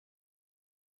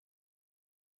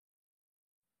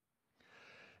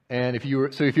And if you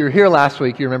were here last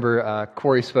week, you remember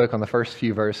Corey spoke on the first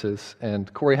few verses,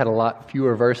 and Corey had a lot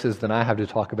fewer verses than I have to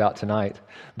talk about tonight.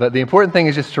 But the important thing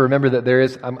is just to remember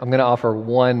that I'm going to offer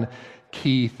one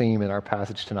key theme in our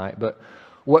passage tonight. But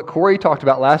what Corey talked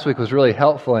about last week was really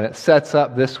helpful, and it sets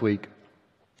up this week,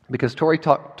 because Corey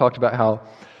talked about how,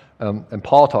 and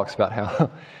Paul talks about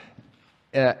how,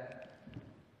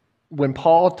 when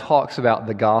Paul talks about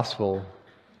the gospel,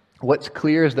 what's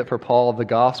clear is that for Paul, the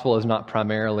gospel is not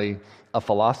primarily a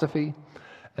philosophy,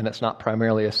 and it's not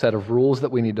primarily a set of rules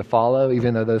that we need to follow,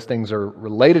 even though those things are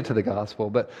related to the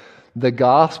gospel. But the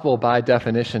gospel, by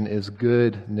definition, is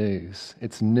good news.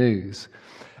 It's news.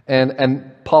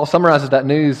 And Paul summarizes that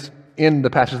news in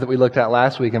the passage that we looked at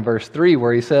last week in verse 3,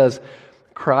 where he says,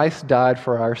 Christ died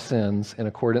for our sins in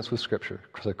accordance with Scripture.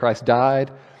 So Christ died,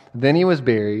 then he was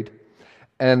buried,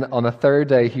 and on the third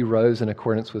day he rose in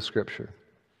accordance with Scripture.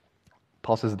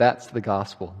 Paul says that's the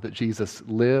gospel, that Jesus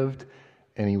lived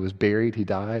and he was buried, he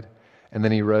died, and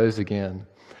then he rose again.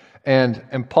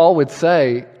 And Paul would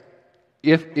say,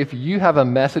 if you have a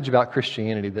message about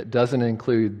Christianity that doesn't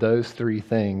include those three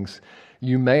things,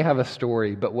 you may have a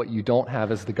story, but what you don't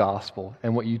have is the gospel.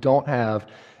 And what you don't have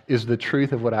is the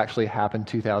truth of what actually happened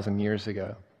 2,000 years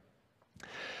ago.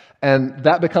 And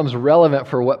that becomes relevant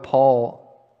for what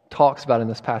Paul talks about in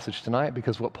this passage tonight,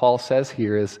 because what Paul says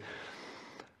here is,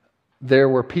 there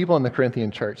were people in the Corinthian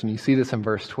church, and you see this in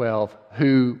verse 12,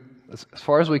 who, as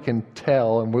far as we can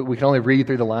tell, and we can only read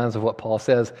through the lines of what Paul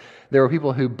says, there were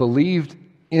people who believed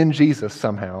in Jesus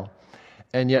somehow,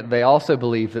 and yet they also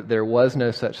believed that there was no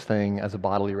such thing as a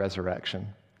bodily resurrection.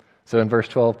 So in verse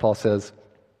 12, Paul says,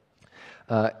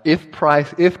 if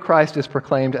Christ is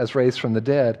proclaimed as raised from the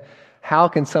dead, how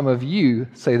can some of you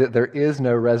say that there is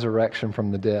no resurrection from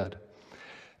the dead?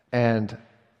 And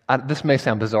this may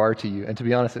sound bizarre to you, and to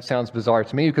be honest, it sounds bizarre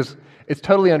to me because it's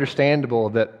totally understandable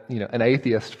that an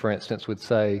atheist, for instance, would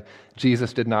say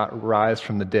Jesus did not rise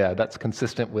from the dead. That's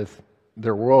consistent with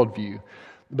their worldview.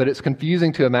 But it's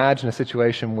confusing to imagine a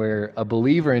situation where a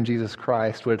believer in Jesus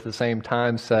Christ would at the same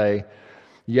time say,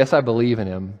 yes, I believe in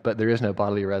him, but there is no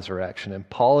bodily resurrection. And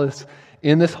Paul is,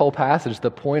 in this whole passage, the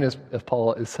point is,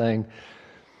 Paul is saying,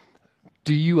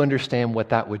 do you understand what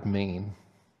that would mean?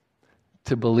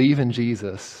 To believe in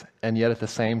Jesus, and yet at the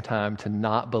same time to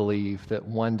not believe that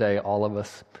one day all of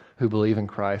us who believe in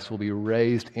Christ will be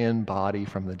raised in body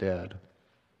from the dead.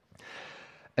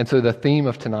 And so the theme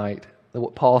of tonight,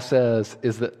 what Paul says,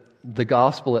 is that the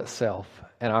gospel itself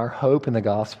and our hope in the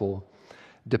gospel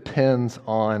depends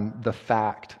on the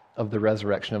fact of the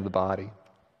resurrection of the body.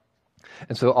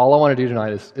 And so all I want to do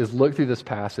tonight is look through this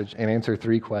passage and answer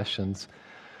three questions.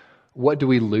 What do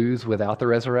we lose without the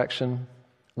resurrection?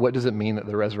 What does it mean that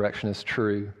the resurrection is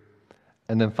true?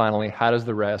 And then finally, how does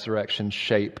the resurrection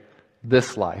shape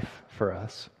this life for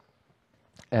us?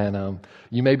 And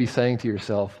you may be saying to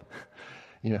yourself,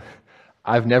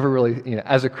 I've never really,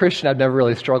 as a Christian, I've never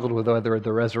really struggled with whether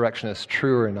the resurrection is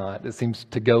true or not. It seems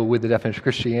to go with the definition of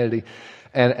Christianity.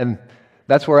 And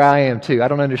that's where I am too. I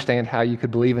don't understand how you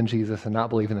could believe in Jesus and not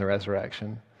believe in the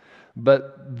resurrection.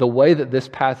 But the way that this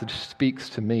passage speaks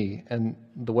to me, and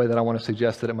the way that I want to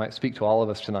suggest that it might speak to all of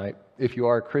us tonight, if you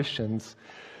are Christians,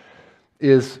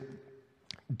 is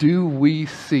do we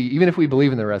see, even if we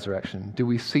believe in the resurrection, do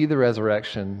we see the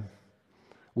resurrection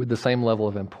with the same level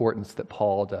of importance that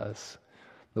Paul does?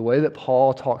 The way that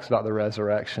Paul talks about the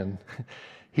resurrection,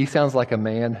 he sounds like a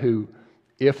man who,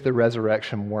 if the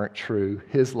resurrection weren't true,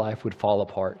 his life would fall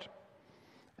apart.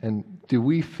 And do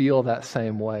we feel that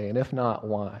same way? And if not,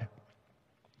 why?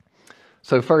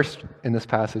 So first, in this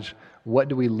passage, what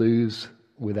do we lose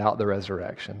without the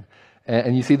resurrection?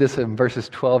 And you see this in verses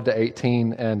 12 to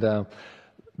 18, and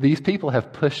these people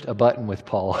have pushed a button with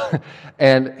Paul.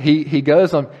 And he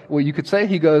goes on, well, you could say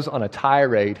he goes on a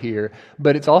tirade here,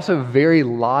 but it's also very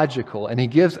logical, and he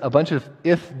gives a bunch of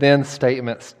if-then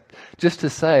statements just to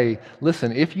say,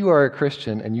 listen, if you are a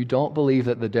Christian and you don't believe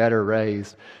that the dead are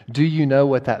raised, do you know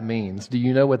what that means? Do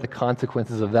you know what the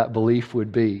consequences of that belief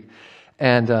would be?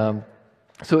 And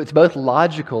so it's both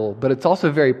logical, but it's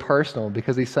also very personal,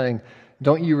 because he's saying,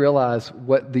 don't you realize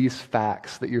what these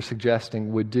facts that you're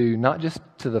suggesting would do, not just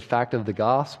to the fact of the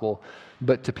gospel,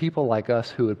 but to people like us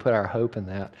who would put our hope in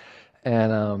that?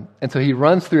 And so he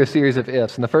runs through a series of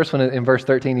ifs. And the first one in verse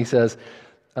 13, he says,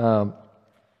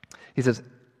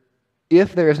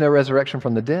 if there is no resurrection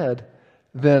from the dead,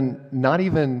 then not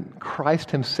even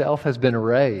Christ himself has been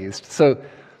raised. So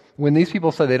when these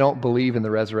people say they don't believe in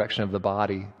the resurrection of the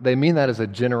body, they mean that as a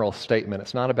general statement.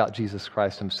 It's not about Jesus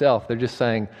Christ himself. They're just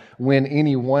saying when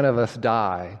any one of us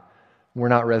die, we're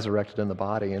not resurrected in the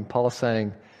body. And Paul's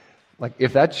saying, Like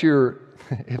if that's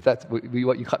what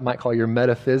you might call your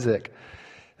metaphysic,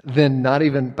 then not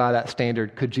even by that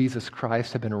standard could Jesus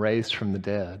Christ have been raised from the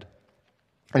dead.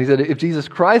 And he said, if Jesus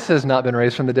Christ has not been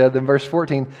raised from the dead, then verse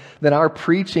 14, then our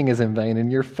preaching is in vain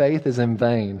and your faith is in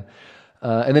vain.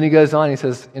 And then he goes on, he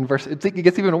says, it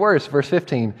gets even worse, verse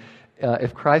 15,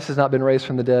 if Christ has not been raised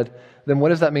from the dead, then what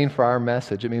does that mean for our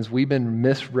message? It means we've been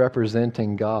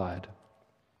misrepresenting God.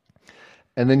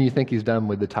 And then you think he's done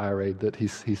with the tirade, that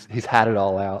he's had it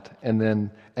all out. And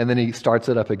then he starts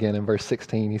it up again in verse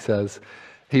 16.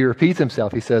 He repeats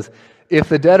himself. He says, if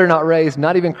the dead are not raised,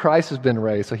 not even Christ has been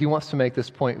raised. So he wants to make this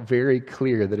point very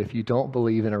clear that if you don't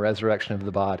believe in a resurrection of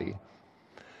the body,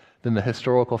 then the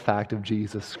historical fact of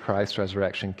Jesus Christ's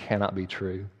resurrection cannot be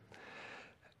true.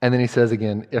 And then he says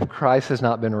again, if Christ has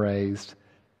not been raised,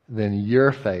 then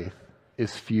your faith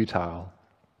is futile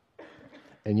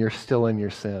and you're still in your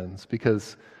sins.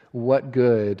 Because what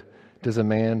good does a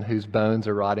man whose bones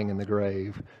are rotting in the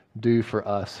grave do for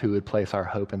us who would place our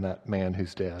hope in that man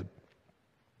who's dead?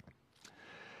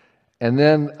 And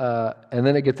then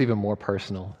it gets even more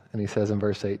personal. And he says in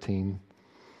verse 18,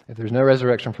 if there's no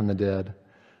resurrection from the dead,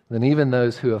 then even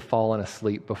those who have fallen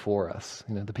asleep before us,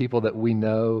 the people that we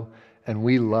know and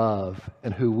we love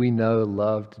and who we know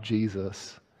loved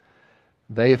Jesus,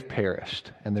 they have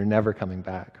perished and they're never coming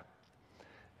back.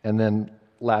 And then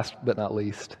last but not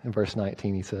least, in verse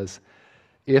 19, he says,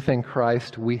 if in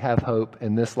Christ we have hope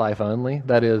in this life only,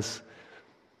 that is,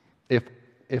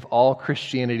 if all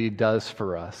Christianity does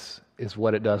for us is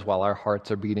what it does while our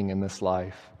hearts are beating in this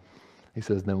life, he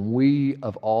says, then we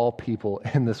of all people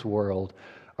in this world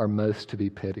are most to be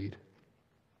pitied.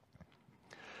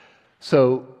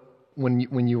 So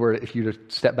if you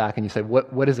step back and you say,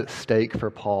 what is at stake for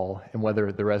Paul and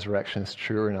whether the resurrection is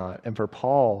true or not? And for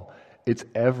Paul, it's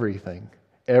everything.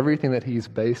 Everything that he's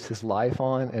based his life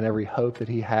on and every hope that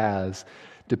he has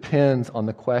depends on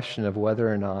the question of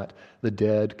whether or not the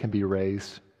dead can be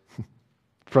raised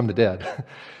from the dead.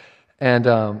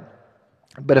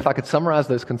 But if I could summarize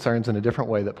those concerns in a different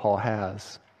way that Paul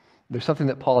has, there's something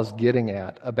that Paul is getting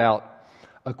at about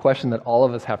a question that all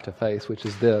of us have to face, which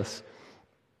is this.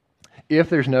 If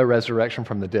there's no resurrection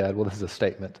from the dead, well, this is a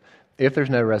statement. If there's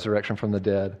no resurrection from the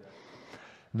dead,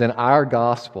 then our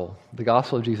gospel, the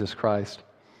gospel of Jesus Christ,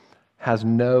 has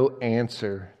no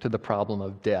answer to the problem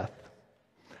of death.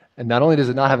 And not only does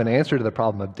it not have an answer to the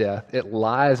problem of death, it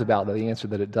lies about the answer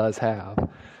that it does have.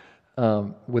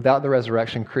 Without the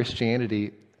resurrection,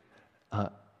 Christianity,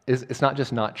 it's not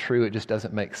just not true, it just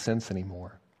doesn't make sense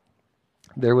anymore.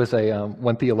 There was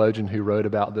one theologian who wrote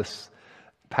about this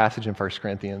passage in 1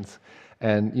 Corinthians.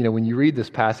 And, when you read this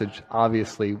passage,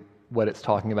 obviously what it's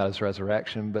talking about is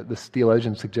resurrection, but this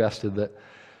theologian suggested that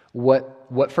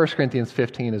what 1 Corinthians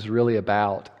 15 is really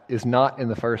about is not in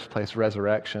the first place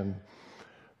resurrection,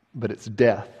 but it's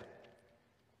death.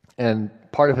 And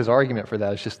part of his argument for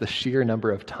that is just the sheer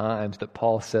number of times that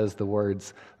Paul says the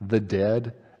words "the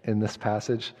dead" in this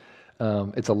passage.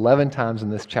 It's 11 times in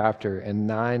this chapter and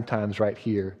 9 times right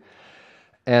here.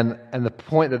 And the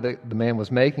point that the man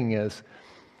was making is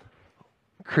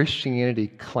Christianity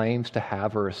claims to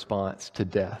have a response to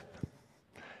death.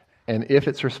 And if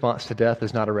its response to death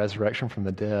is not a resurrection from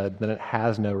the dead, then it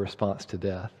has no response to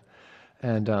death.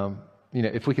 And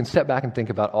if we can step back and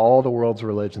think about all the world's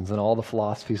religions and all the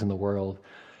philosophies in the world,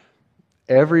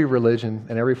 every religion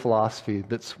and every philosophy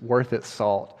that's worth its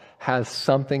salt has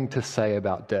something to say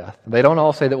about death. They don't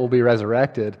all say that we'll be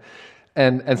resurrected,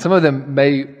 and some of them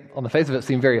may, on the face of it,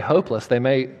 seem very hopeless. They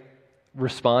may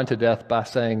respond to death by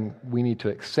saying we need to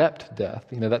accept death.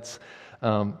 That's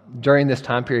during this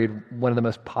time period, one of the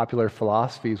most popular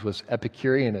philosophies was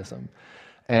Epicureanism.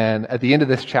 And at the end of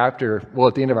this chapter,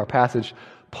 at the end of our passage,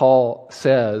 Paul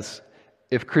says,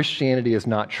 if Christianity is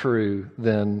not true,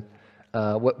 then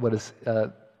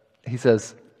he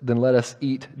says, then let us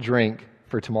eat, drink,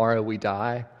 for tomorrow we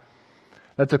die.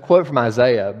 That's a quote from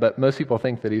Isaiah, but most people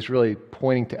think that he's really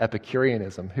pointing to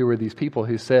Epicureanism, who were these people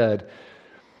who said,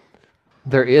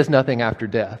 there is nothing after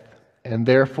death, and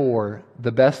therefore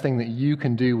the best thing that you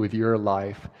can do with your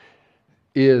life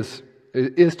is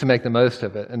to make the most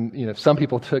of it. And some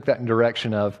people took that in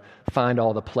direction of find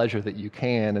all the pleasure that you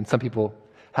can, and some people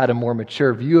had a more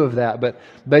mature view of that. But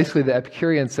basically the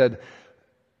Epicureans said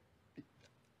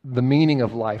the meaning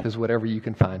of life is whatever you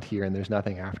can find here, and there's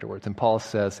nothing afterwards. And Paul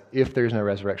says, if there's no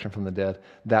resurrection from the dead,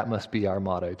 that must be our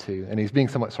motto too. And he's being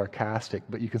somewhat sarcastic,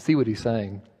 but you can see what he's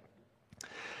saying.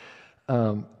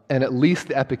 And at least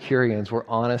the Epicureans were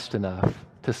honest enough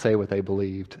to say what they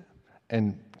believed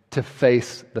and to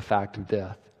face the fact of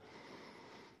death.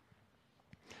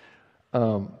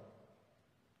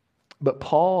 But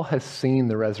Paul has seen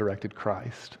the resurrected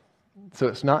Christ. So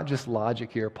it's not just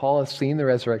logic here. Paul has seen the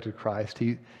resurrected Christ.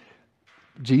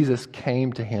 Jesus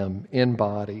came to him in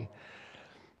body.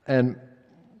 And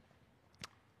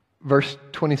verse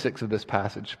 26 of this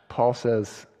passage, Paul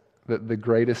says that the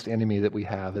greatest enemy that we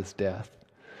have is death.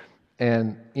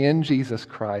 And in Jesus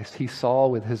Christ, he saw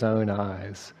with his own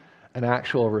eyes an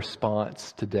actual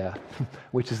response to death,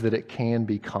 which is that it can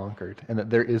be conquered, and that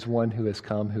there is one who has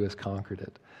come who has conquered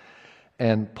it.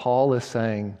 And Paul is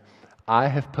saying, I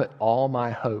have put all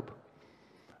my hope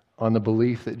on the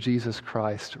belief that Jesus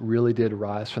Christ really did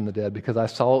rise from the dead because I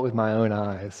saw it with my own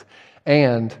eyes,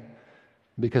 and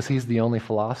because he's the only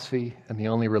philosophy and the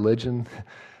only religion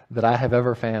that I have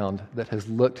ever found that has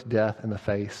looked death in the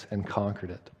face and conquered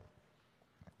it.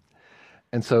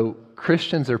 And so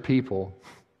Christians are people.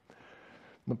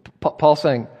 Paul's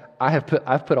saying, I've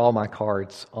put all my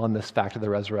cards on this fact of the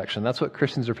resurrection. That's what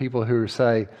Christians are, people who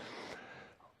say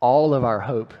all of our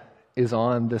hope is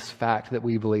on this fact that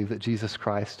we believe that Jesus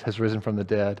Christ has risen from the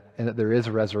dead and that there is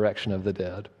a resurrection of the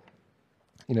dead.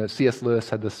 You know, C.S. Lewis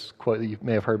had this quote that you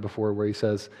may have heard before where he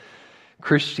says,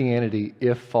 Christianity,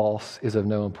 if false, is of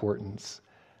no importance.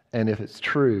 And if it's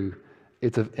true,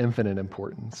 it's of infinite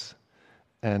importance.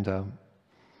 And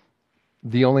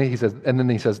the only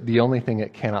thing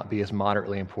it cannot be is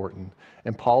moderately important.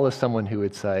 And Paul is someone who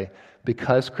would say,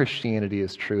 because Christianity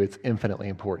is true, it's infinitely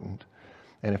important.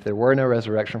 And if there were no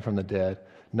resurrection from the dead,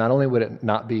 not only would it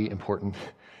not be important,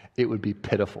 it would be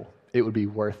pitiful. It would be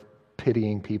worth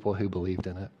pitying people who believed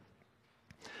in it.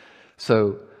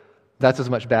 So that's as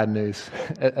much bad news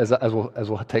as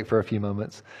we'll take for a few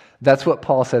moments. That's what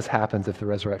Paul says happens if the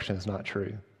resurrection is not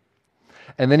true.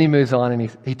 And then he moves on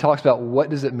and he talks about what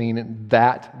does it mean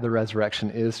that the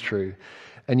resurrection is true.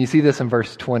 And you see this in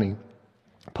verse 20.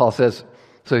 Paul says,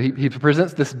 so he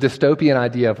presents this dystopian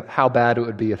idea of how bad it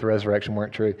would be if the resurrection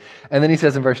weren't true. And then he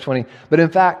says in verse 20, but in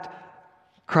fact,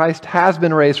 Christ has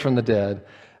been raised from the dead.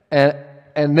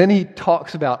 And then he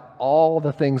talks about all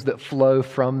the things that flow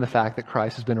from the fact that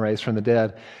Christ has been raised from the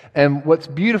dead. And what's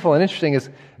beautiful and interesting is,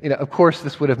 of course,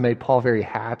 this would have made Paul very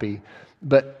happy,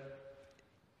 but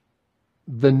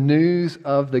the news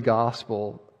of the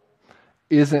gospel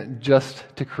isn't just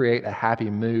to create a happy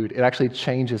mood. It actually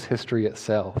changes history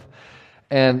itself.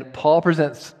 And Paul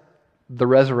presents the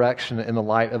resurrection in the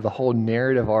light of the whole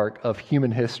narrative arc of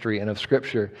human history and of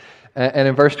Scripture. And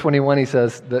in verse 21, he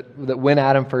says that when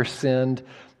Adam first sinned,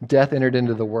 death entered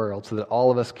into the world so that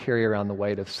all of us carry around the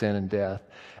weight of sin and death.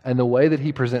 And the way that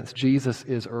he presents Jesus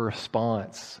is a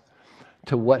response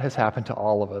to what has happened to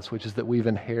all of us, which is that we've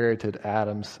inherited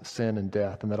Adam's sin and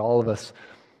death, and that all of us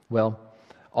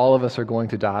are going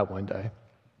to die one day.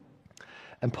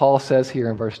 And Paul says here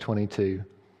in verse 22,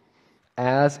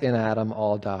 as in Adam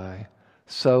all die,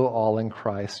 so all in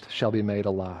Christ shall be made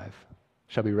alive,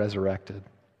 shall be resurrected.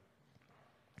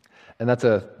 And that's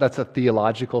a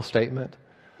theological statement,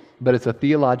 but it's a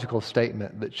theological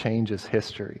statement that changes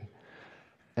history.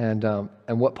 And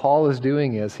what Paul is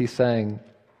doing is he's saying,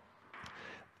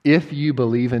 if you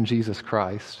believe in Jesus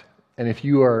Christ, and if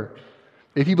you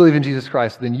believe in Jesus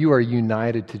Christ, then you are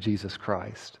united to Jesus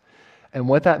Christ. And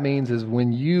what that means is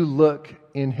when you look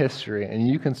in history and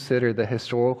you consider the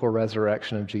historical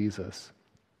resurrection of Jesus,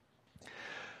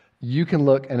 you can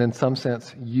look, and in some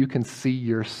sense, you can see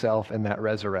yourself in that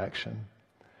resurrection.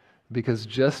 Because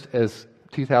just as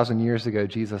 2,000 years ago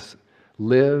Jesus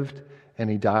lived and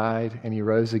he died and he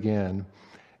rose again,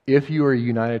 if you are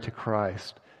united to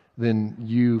Christ, then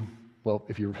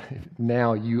if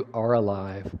now you are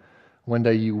alive. One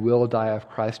day you will die if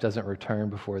Christ doesn't return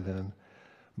before then.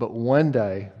 But one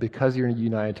day, because you're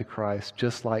united to Christ,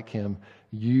 just like him,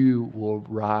 you will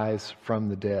rise from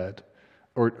the dead.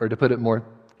 Or to put it more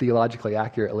theologically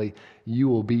accurately, you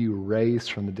will be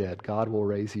raised from the dead. God will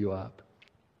raise you up.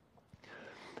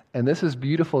 And this is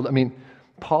beautiful. I mean,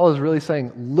 Paul is really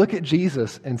saying, look at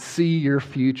Jesus and see your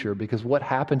future, because what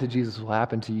happened to Jesus will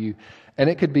happen to you. And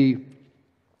it could be,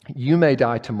 you may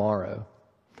die tomorrow,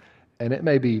 and it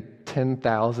may be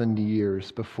 10,000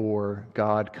 years before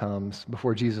God comes,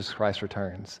 before Jesus Christ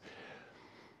returns.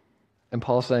 And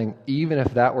Paul's saying, even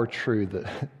if that were true,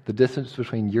 that the distance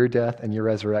between your death and your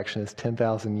resurrection is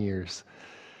 10,000 years,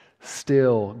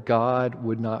 still God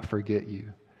would not forget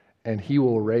you. And he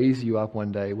will raise you up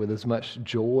one day with as much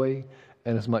joy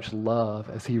and as much love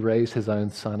as he raised his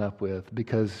own son up with,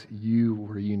 because you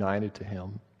were united to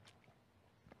him.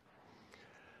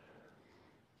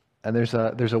 And there's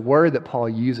a word that Paul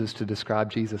uses to describe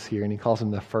Jesus here, and he calls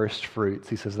him the first fruits.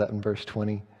 He says that in verse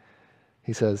 20.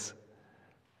 He says,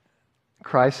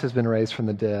 Christ has been raised from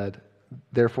the dead,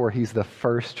 therefore he's the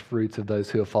first fruits of those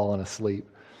who have fallen asleep.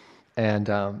 And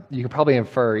you can probably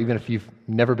infer, even if you've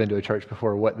never been to a church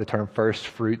before, what the term first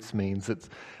fruits means.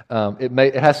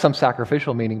 It has some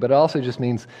sacrificial meaning, but it also just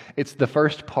means it's the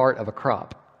first part of a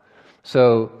crop.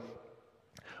 So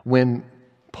when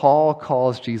Paul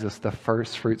calls Jesus the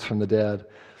first fruits from the dead,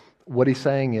 what he's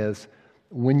saying is,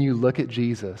 when you look at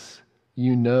Jesus,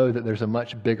 you know that there's a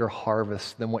much bigger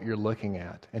harvest than what you're looking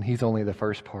at, and he's only the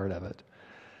first part of it.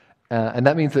 And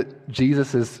that means that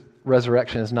Jesus'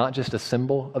 resurrection is not just a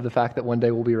symbol of the fact that one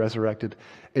day we'll be resurrected,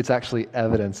 it's actually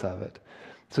evidence of it.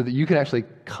 So that you can actually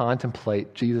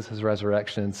contemplate Jesus'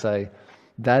 resurrection and say,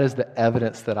 that is the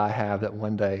evidence that I have that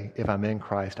one day, if I'm in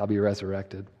Christ, I'll be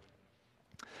resurrected.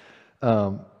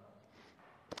 Old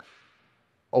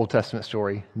Testament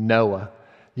story, Noah.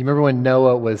 You remember when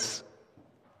Noah was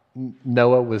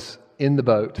in the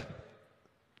boat,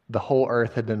 the whole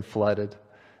earth had been flooded.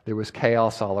 There was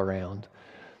chaos all around.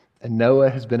 And Noah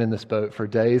has been in this boat for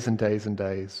days and days and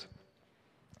days.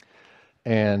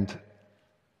 And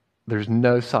there's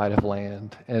no sight of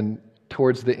land. And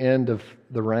towards the end of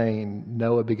the rain,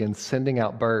 Noah begins sending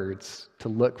out birds to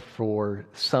look for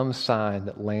some sign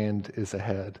that land is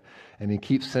ahead. And he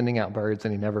keeps sending out birds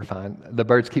and the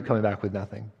birds keep coming back with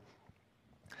nothing.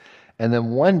 And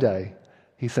then one day,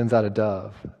 he sends out a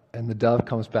dove. And the dove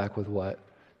comes back with what?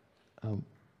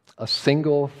 A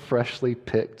single freshly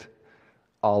picked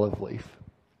olive leaf.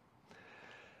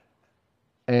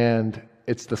 And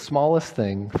it's the smallest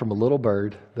thing from a little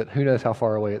bird that who knows how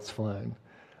far away it's flown.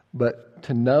 But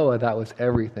to Noah, that was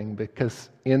everything, because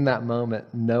in that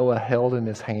moment, Noah held in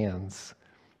his hands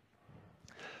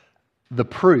the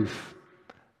proof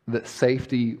that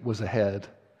safety was ahead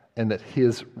and that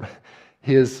his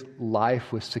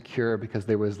life was secure because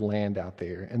there was land out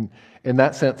there. And in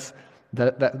that sense,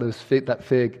 that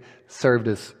fig served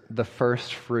as the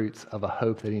first fruits of a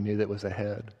hope that he knew that was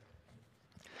ahead.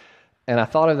 And I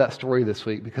thought of that story this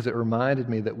week because it reminded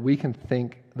me that we can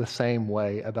think the same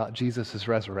way about Jesus'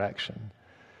 resurrection.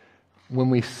 When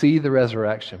we see the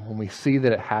resurrection, when we see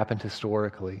that it happened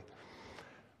historically,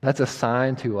 that's a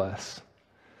sign to us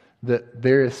that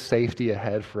there is safety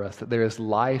ahead for us, that there is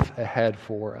life ahead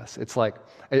for us.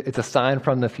 It's a sign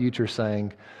from the future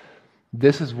saying,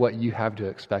 this is what you have to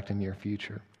expect in your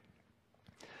future.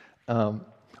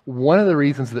 One of the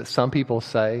reasons that some people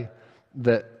say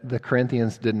that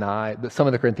some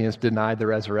of the Corinthians denied the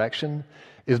resurrection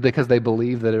is because they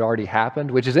believe that it already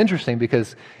happened, which is interesting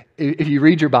because if you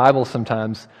read your Bible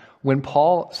sometimes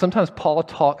Paul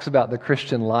talks about the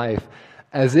Christian life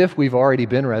as if we've already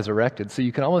been resurrected. So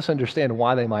you can almost understand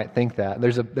why they might think that.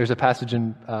 There's a passage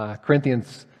in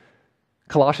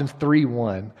Colossians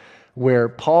 3:1, where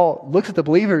Paul looks at the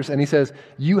believers and he says,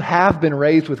 you have been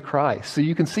raised with Christ. So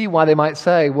you can see why they might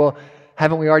say, well,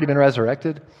 haven't we already been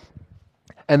resurrected?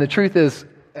 And the truth is,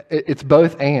 it's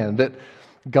both and, that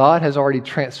God has already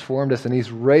transformed us and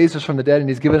he's raised us from the dead and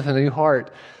he's given us a new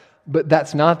heart. But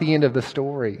that's not the end of the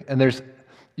story. And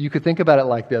you could think about it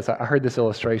like this. I heard this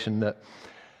illustration that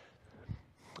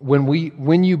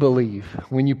when you believe,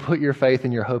 when you put your faith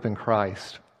and your hope in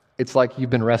Christ, it's like you've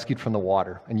been rescued from the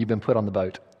water and you've been put on the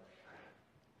boat.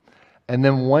 And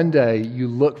then one day you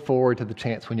look forward to the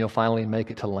chance when you'll finally make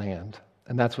it to land.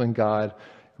 And that's when God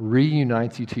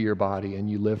reunites you to your body and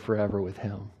you live forever with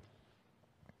him.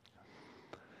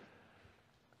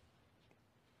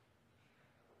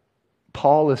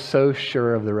 Paul is so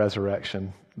sure of the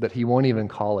resurrection that he won't even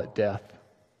call it death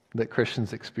that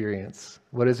Christians experience.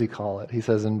 What does he call it? He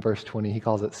says in verse 20, he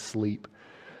calls it sleep.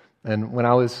 And when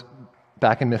I was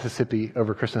back in Mississippi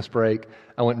over Christmas break,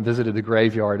 I went and visited the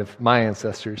graveyard of my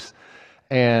ancestors.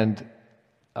 And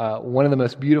one of the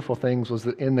most beautiful things was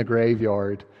that in the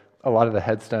graveyard, a lot of the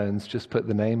headstones just put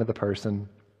the name of the person,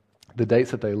 the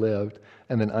dates that they lived,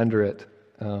 and then under it,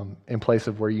 in place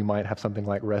of where you might have something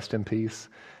like rest in peace,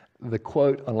 the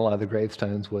quote on a lot of the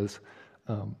gravestones was,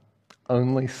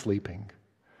 only sleeping.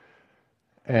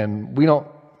 And we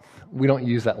don't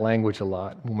use that language a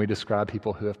lot when we describe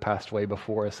people who have passed away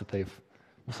before us, that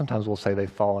sometimes we'll say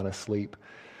they've fallen asleep.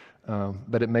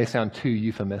 But it may sound too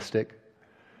euphemistic.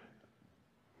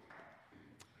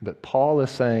 But Paul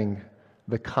is saying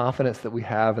the confidence that we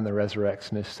have in the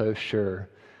resurrection is so sure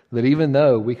that even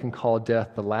though we can call death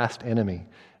the last enemy,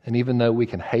 and even though we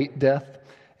can hate death,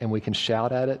 and we can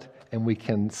shout at it, and we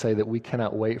can say that we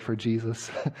cannot wait for Jesus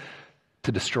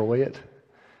to destroy it,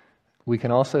 we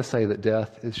can also say that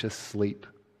death is just sleep.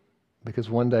 Because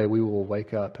one day we will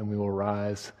wake up and we will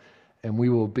rise and we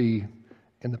will be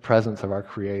in the presence of our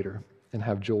Creator and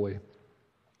have joy.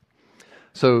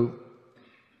 So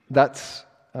that's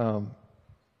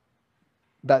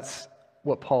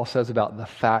what Paul says about the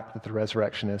fact that the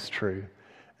resurrection is true.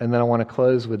 And then I want to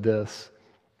close with this.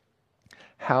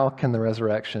 How can the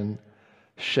resurrection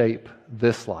shape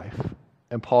this life?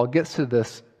 And Paul gets to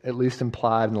this, at least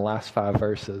implied in the last 5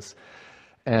 verses.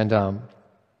 And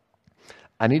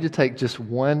I need to take just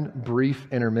one brief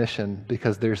intermission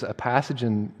because there's a passage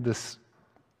in this,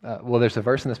 there's a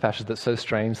verse in this passage that's so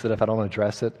strange that if I don't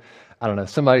address it, I don't know,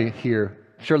 somebody here,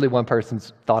 surely one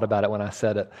person's thought about it when I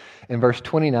said it. In verse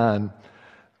 29,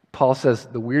 Paul says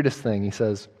the weirdest thing. He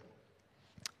says,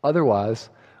 otherwise,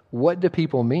 what do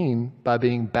people mean by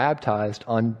being baptized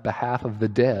on behalf of the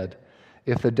dead?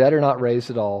 If the dead are not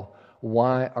raised at all,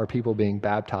 why are people being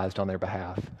baptized on their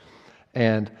behalf?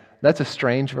 And that's a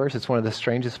strange verse. It's one of the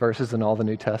strangest verses in all the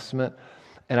New Testament.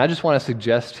 And I just want to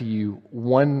suggest to you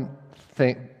one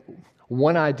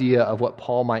idea of what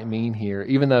Paul might mean here,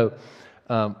 even though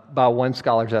by one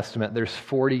scholar's estimate, there's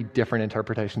 40 different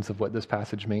interpretations of what this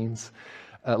passage means.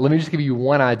 Let me just give you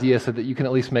one idea so that you can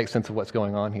at least make sense of what's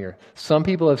going on here. Some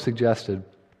people have suggested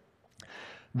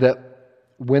that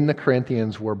when the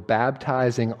Corinthians were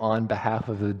baptizing on behalf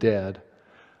of the dead,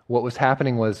 what was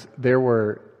happening was there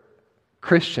were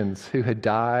Christians who had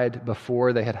died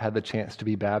before they had had the chance to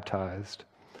be baptized.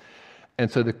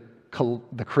 And so the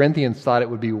Corinthians thought it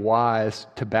would be wise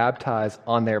to baptize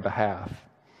on their behalf.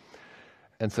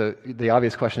 And so the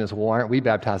obvious question is, well, why aren't we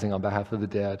baptizing on behalf of the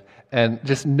dead? And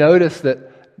just notice that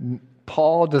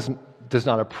Paul does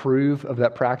not approve of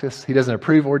that practice. He doesn't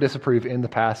approve or disapprove in the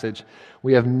passage.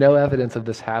 We have no evidence of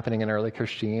this happening in early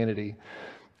Christianity.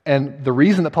 And the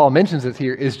reason that Paul mentions it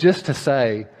here is just to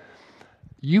say,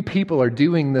 you people are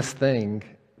doing this thing.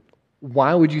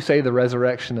 Why would you say the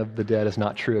resurrection of the dead is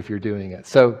not true if you're doing it?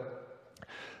 So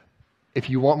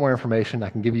if you want more information, I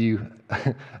can give you...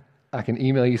 I can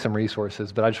email you some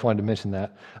resources, but I just wanted to mention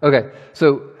that. Okay,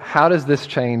 so how does the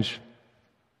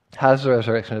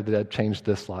resurrection of the dead change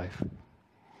this life?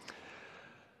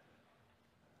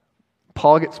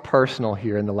 Paul gets personal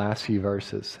here in the last few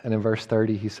verses. And in verse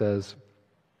 30, he says,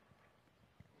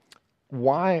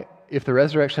 why, if the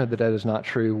resurrection of the dead is not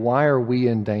true, why are we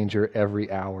in danger every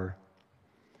hour?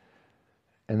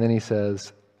 And then he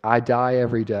says, I die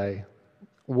every day.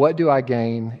 What do I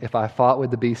gain if I fought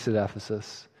with the beast at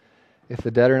Ephesus? If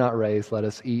the dead are not raised, let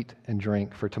us eat and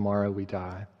drink, for tomorrow we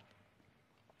die.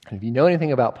 And if you know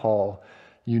anything about Paul,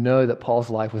 you know that Paul's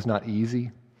life was not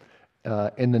easy.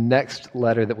 In the next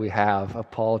letter that we have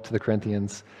of Paul to the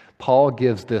Corinthians, Paul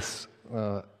gives this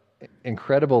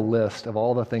incredible list of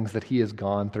all the things that he has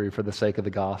gone through for the sake of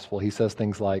the gospel. He says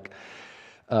things like,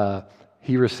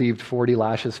 he received 40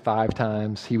 lashes 5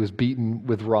 times, he was beaten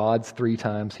with rods 3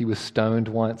 times, he was stoned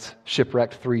once,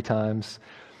 shipwrecked 3 times,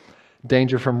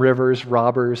 danger from rivers,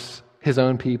 robbers, his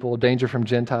own people, danger from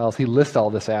Gentiles. He lists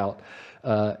all this out.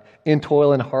 In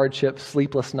toil and hardship,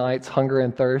 sleepless nights, hunger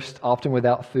and thirst, often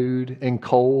without food, in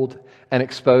cold and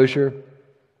exposure.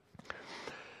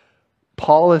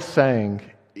 Paul is saying,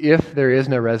 if there is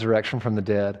no resurrection from the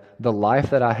dead, the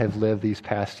life that I have lived these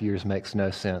past years makes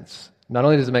no sense. Not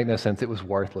only does it make no sense, it was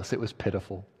worthless. It was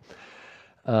pitiful.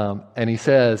 And he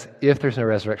says, if there's no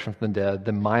resurrection from the dead,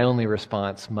 then my only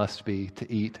response must be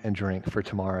to eat and drink, for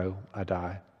tomorrow I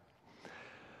die.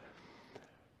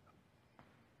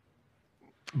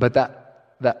 But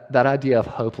that idea of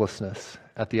hopelessness,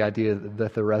 at the idea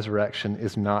that the resurrection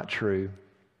is not true,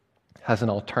 has an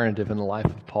alternative in the life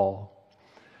of Paul,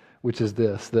 which is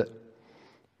this, that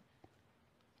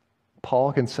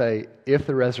Paul can say, if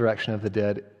the resurrection of the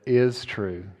dead is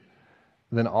true,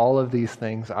 then all of these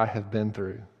things I have been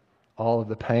through, all of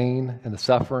the pain and the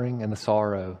suffering and the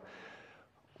sorrow,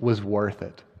 was worth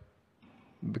it.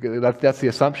 Because that's the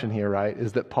assumption here, right?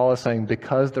 Is that Paul is saying,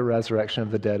 because the resurrection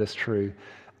of the dead is true,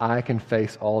 I can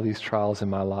face all these trials in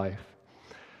my life.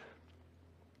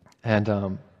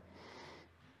 And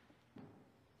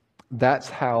that's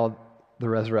how the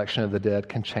resurrection of the dead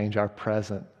can change our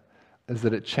present, is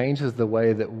that it changes the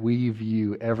way that we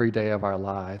view every day of our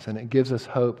lives. And it gives us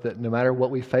hope that no matter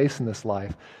what we face in this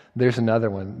life, there's another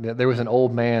one. There was an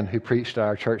old man who preached at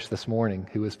our church this morning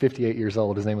who was 58 years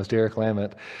old. His name was Derek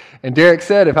Lamont. And Derek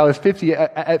said, if I was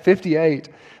 58,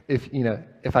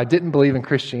 if I didn't believe in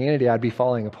Christianity, I'd be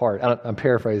falling apart. I'm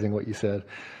paraphrasing what you said.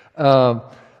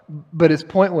 But his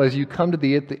point was, you come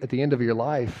to at the end of your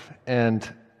life, and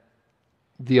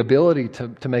the ability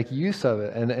to make use of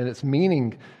it and its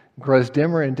meaning grows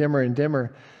dimmer and dimmer and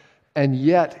dimmer. And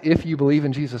yet, if you believe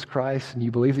in Jesus Christ and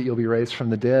you believe that you'll be raised from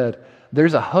the dead,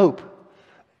 there's a hope.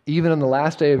 Even on the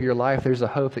last day of your life, there's a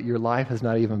hope that your life has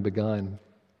not even begun.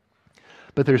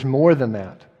 But there's more than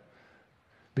that.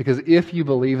 Because if you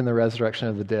believe in the resurrection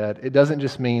of the dead, it doesn't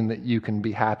just mean that you can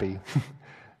be happy,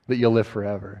 that you'll live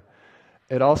forever.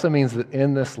 It also means that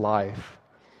in this life,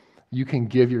 you can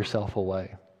give yourself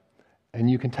away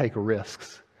and you can take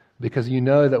risks because you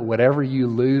know that whatever you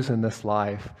lose in this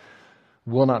life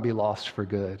will not be lost for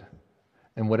good.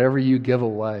 And whatever you give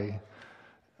away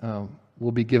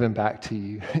will be given back to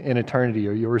you in eternity,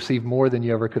 or you'll receive more than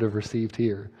you ever could have received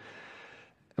here.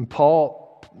 And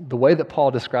Paul, the way that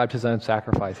Paul described his own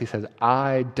sacrifice, he says,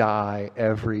 I die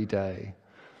every day.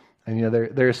 And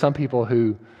there are some people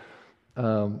who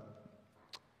are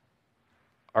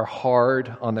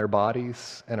hard on their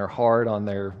bodies and are hard on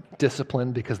their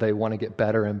discipline because they want to get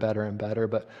better and better and better.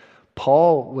 But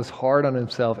Paul was hard on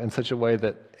himself in such a way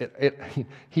that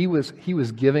he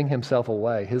was giving himself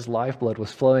away. His lifeblood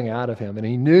was flowing out of him. And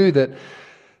he knew that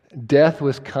death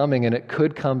was coming, and it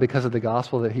could come because of the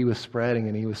gospel that he was spreading.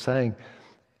 And he was saying,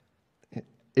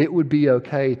 it would be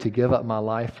okay to give up my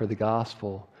life for the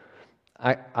gospel.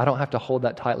 I don't have to hold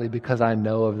that tightly because I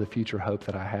know of the future hope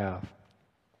that I have.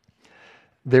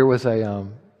 There's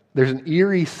an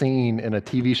eerie scene in a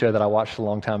TV show that I watched a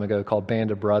long time ago called Band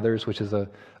of Brothers, which is a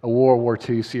World War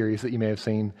II series that you may have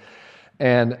seen.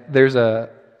 And there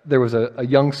was a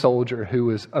young soldier who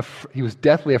was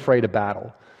deathly afraid of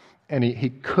battle, and he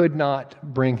could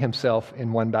not bring himself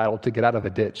in one battle to get out of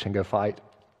a ditch and go fight.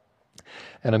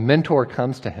 And a mentor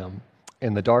comes to him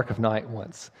in the dark of night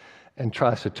once and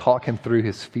tries to talk him through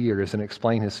his fears and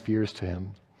explain his fears to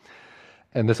him.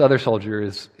 And this other soldier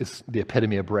is the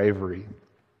epitome of bravery.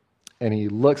 And he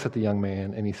looks at the young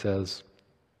man and he says,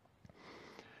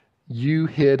 you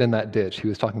hid in that ditch. He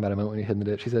was talking about a moment when he hid in the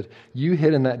ditch. He said, you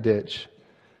hid in that ditch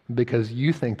because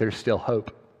you think there's still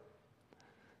hope.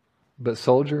 But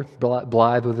soldier,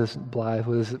 Blythe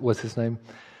was his name.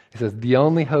 He says, the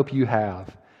only hope you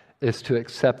have is to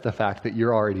accept the fact that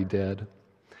you're already dead.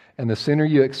 And the sooner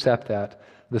you accept that,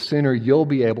 the sooner you'll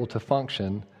be able to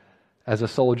function as a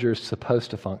soldier is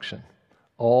supposed to function.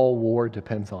 All war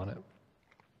depends on it.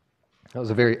 That was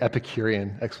a very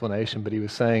Epicurean explanation, but he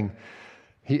was saying,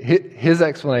 his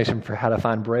explanation for how to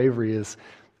find bravery is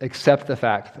accept the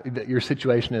fact that your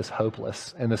situation is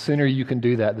hopeless. And the sooner you can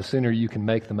do that, the sooner you can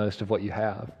make the most of what you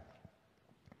have.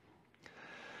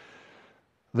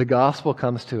 The gospel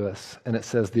comes to us and it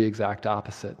says the exact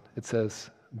opposite. It says,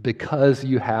 because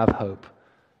you have hope,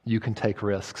 you can take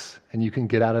risks and you can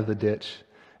get out of the ditch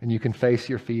and you can face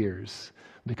your fears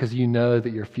because you know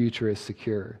that your future is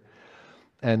secure.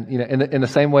 And in the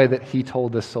same way that he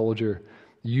told this soldier,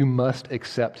 you must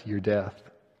accept your death.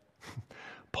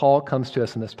 Paul comes to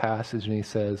us in this passage and he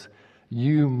says,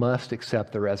 you must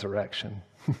accept the resurrection.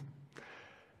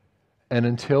 And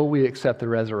until we accept the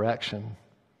resurrection,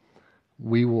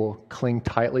 we will cling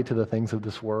tightly to the things of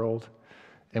this world,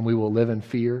 and we will live in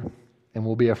fear, and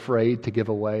we'll be afraid to give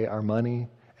away our money,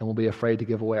 and we'll be afraid to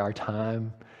give away our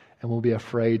time, and we'll be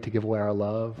afraid to give away our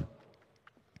love.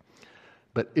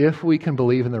 But if we can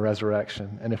believe in the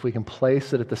resurrection, and if we can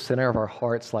place it at the center of our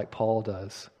hearts like Paul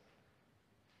does,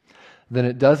 then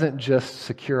it doesn't just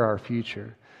secure our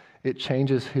future. It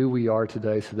changes who we are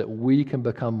today so that we can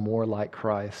become more like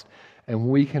Christ, and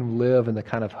we can live in the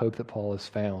kind of hope that Paul has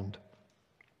found.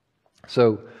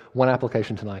 So, one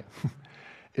application tonight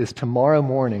is tomorrow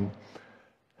morning,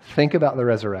 think about the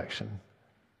resurrection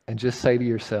and just say to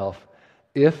yourself,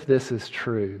 if this is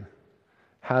true,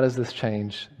 how does this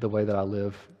change the way that I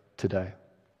live today?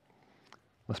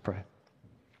 Let's pray.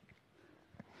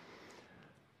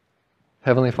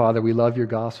 Heavenly Father, we love your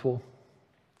gospel,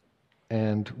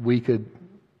 and we could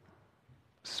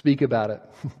speak about it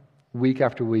week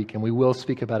after week, and we will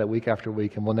speak about it week after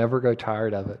week, and we'll never grow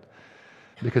tired of it.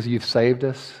 Because you've saved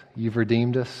us, you've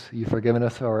redeemed us, you've forgiven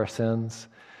us of our sins.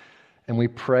 And we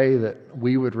pray that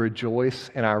we would rejoice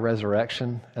in our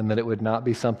resurrection and that it would not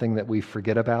be something that we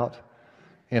forget about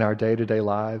in our day-to-day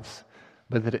lives,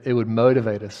 but that it would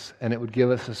motivate us and it would give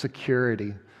us a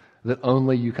security that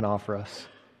only you can offer us.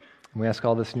 And we ask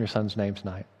all this in your Son's name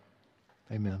tonight.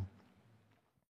 Amen.